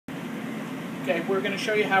Okay, we're going to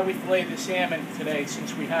show you how we fillet the salmon today,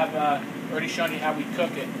 since we have already shown you how we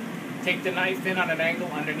cook it. Take the knife in on an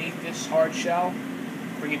angle underneath this hard shell,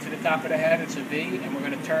 bring it to the top of the head, it's a V, and we're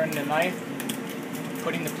going to turn the knife,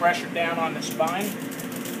 putting the pressure down on the spine.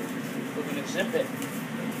 We're going to zip it.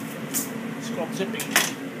 It's called zipping. We're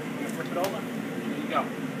going to flip it over. There you go.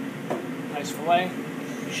 Nice fillet.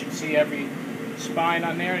 You should see every spine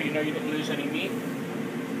on there. You know you didn't lose any meat.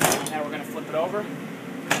 Now we're going to flip it over.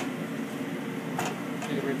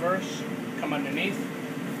 Do the reverse. Come underneath.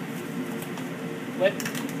 Flip.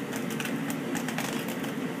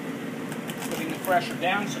 Putting the pressure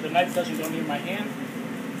down so the knife doesn't go near my hand.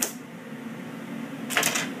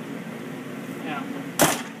 Now,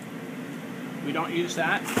 we don't use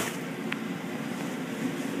that.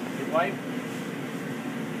 You wipe.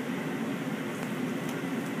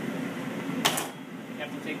 You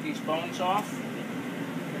have to take these bones off.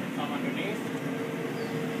 They're going to come underneath.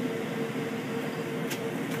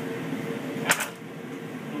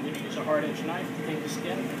 I'm going to use a hard edge knife to take the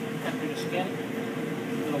skin, cut through the skin.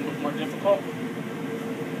 A little bit more difficult.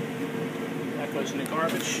 That goes in the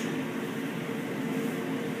garbage.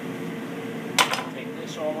 Take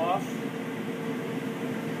this all off.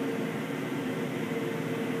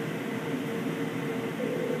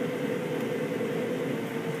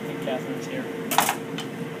 Catherine's here.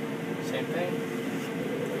 Same thing.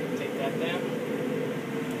 Take that down.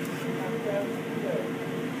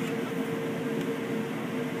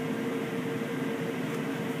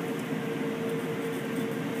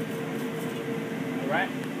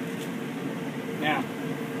 Alright. Now,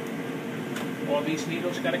 all these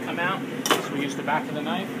needles got to come out. So we use the back of the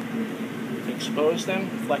knife to expose them,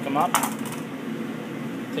 fleck them up.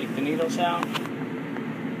 Take the needles out.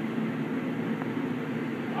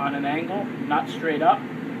 On an angle, not straight up,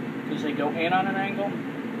 because they go in on an angle.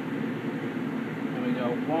 And we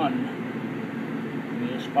go 1. And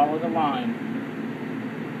you just follow the line.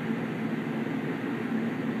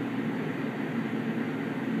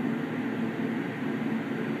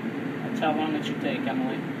 That's how long it should take,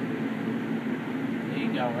 Emily. There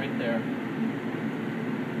you go, right there.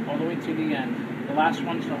 All the way to the end. The last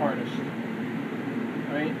one's the hardest.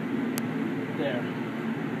 Right there.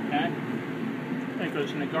 Okay? That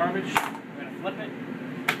goes in the garbage. We're going to flip it.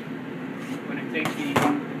 We're going to take the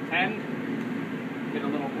end, get a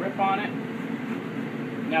little grip on it.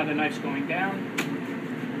 Now the knife's going down.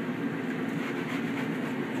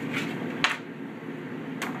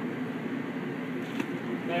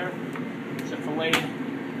 There. It's a filleted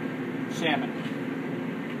salmon.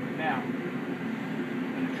 Now,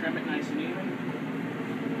 I'm going to trim it nice and even.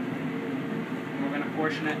 And we're going to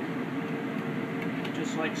portion it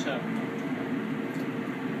just like so.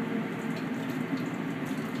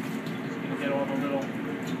 Get all the little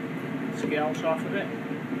scales off of it. 1,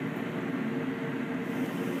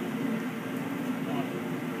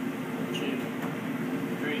 2,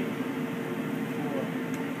 3, 4,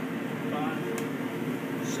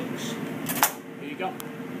 5, 6. Here you go.